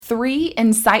3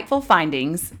 insightful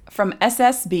findings from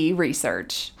SSB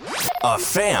research. A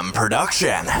FAM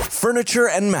production. Furniture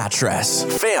and mattress.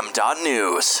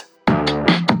 FAM.news.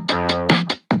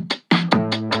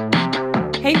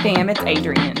 Hey fam, it's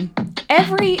Adrienne.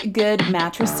 Every good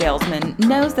mattress salesman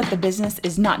knows that the business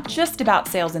is not just about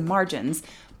sales and margins,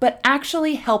 but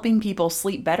actually helping people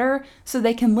sleep better so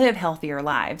they can live healthier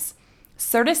lives.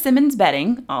 Serta Simmons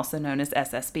Bedding, also known as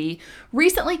SSB,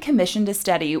 recently commissioned a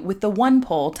study with the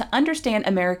OnePoll to understand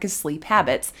America's sleep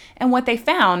habits, and what they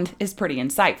found is pretty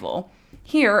insightful.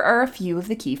 Here are a few of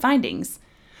the key findings.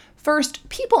 First,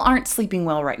 people aren't sleeping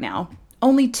well right now.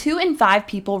 Only 2 in 5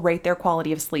 people rate their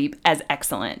quality of sleep as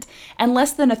excellent, and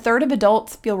less than a third of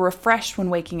adults feel refreshed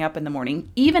when waking up in the morning,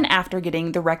 even after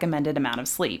getting the recommended amount of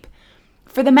sleep.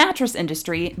 For the mattress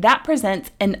industry, that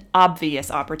presents an obvious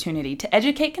opportunity to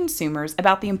educate consumers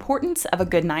about the importance of a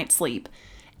good night's sleep.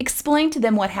 Explain to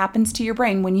them what happens to your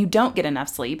brain when you don't get enough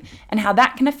sleep and how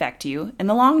that can affect you in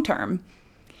the long term.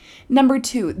 Number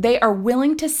 2, they are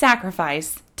willing to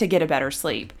sacrifice to get a better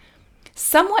sleep.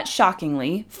 Somewhat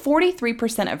shockingly,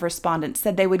 43% of respondents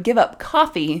said they would give up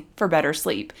coffee for better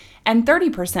sleep, and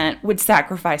 30% would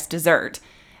sacrifice dessert.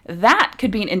 That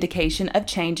could be an indication of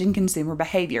change in consumer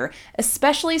behavior,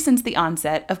 especially since the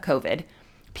onset of COVID.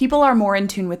 People are more in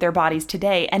tune with their bodies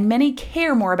today, and many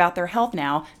care more about their health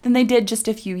now than they did just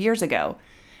a few years ago.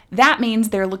 That means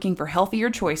they're looking for healthier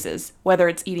choices, whether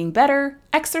it's eating better,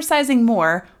 exercising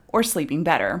more, or sleeping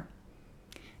better.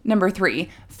 Number 3,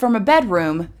 from a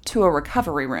bedroom to a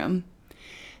recovery room.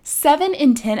 7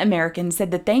 in 10 Americans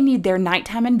said that they need their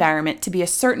nighttime environment to be a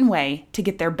certain way to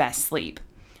get their best sleep.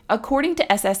 According to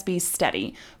SSB's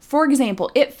study, for example,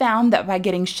 it found that by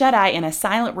getting shut-eye in a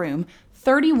silent room,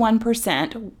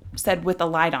 31% said with a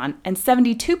light on, and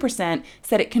 72%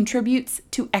 said it contributes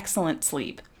to excellent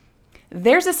sleep.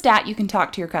 There's a stat you can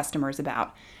talk to your customers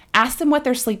about. Ask them what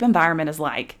their sleep environment is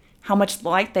like, how much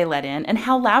light they let in, and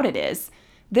how loud it is.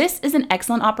 This is an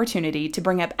excellent opportunity to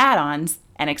bring up add-ons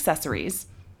and accessories.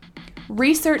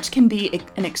 Research can be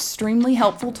an extremely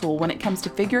helpful tool when it comes to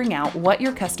figuring out what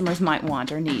your customers might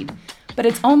want or need. But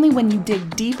it's only when you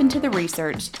dig deep into the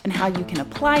research and how you can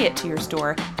apply it to your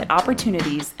store that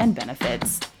opportunities and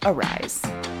benefits arise.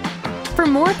 For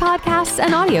more podcasts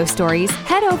and audio stories,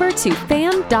 head over to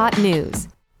FAM.news.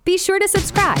 Be sure to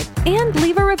subscribe and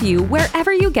leave a review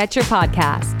wherever you get your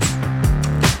podcasts.